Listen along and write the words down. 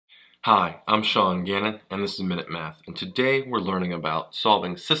Hi, I'm Sean Gannon, and this is Minute Math, and today we're learning about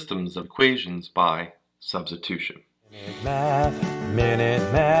solving systems of equations by substitution. Minute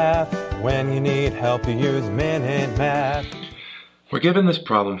Math, when you need help you use Minute Math. We're given this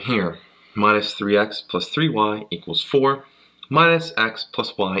problem here, minus 3x plus 3y equals 4, minus x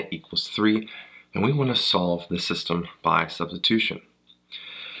plus y equals 3, and we want to solve the system by substitution.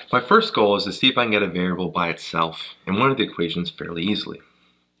 My first goal is to see if I can get a variable by itself in one of the equations fairly easily.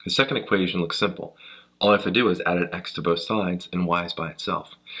 The second equation looks simple. All I have to do is add an x to both sides and y is by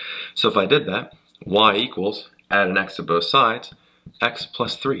itself. So if I did that, y equals, add an x to both sides, x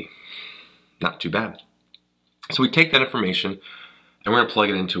plus 3. Not too bad. So we take that information and we're going to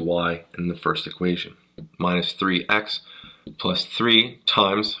plug it into y in the first equation. Minus 3x plus 3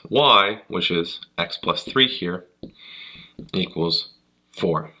 times y, which is x plus 3 here, equals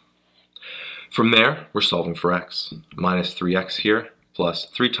 4. From there, we're solving for x. Minus 3x here, plus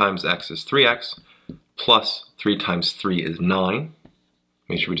 3 times x is 3x, plus 3 times 3 is 9.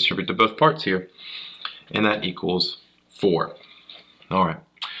 Make sure we distribute to both parts here, and that equals 4. Alright,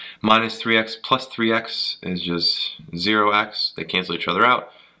 minus 3x plus 3x is just 0x, they cancel each other out,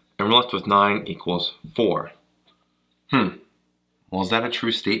 and we're left with 9 equals 4. Well, is that a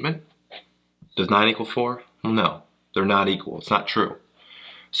true statement? Does 9 equal 4? Well, no, they're not equal, it's not true.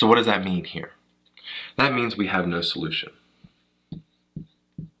 So what does that mean here? That means we have no solution.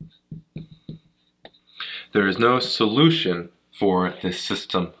 There is no solution for this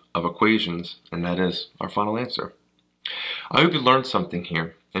system of equations, and that is our final answer. I hope you learned something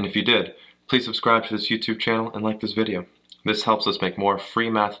here, and if you did, please subscribe to this YouTube channel and like this video. This helps us make more free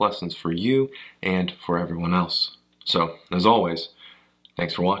math lessons for you and for everyone else. So, as always,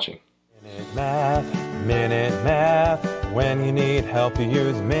 thanks for watching. Minute Math, when you need help you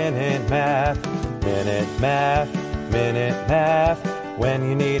use Minute Math. Minute Math, when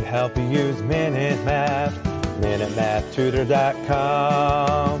you need help you use Minute Math.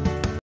 MinuteMathTutor.com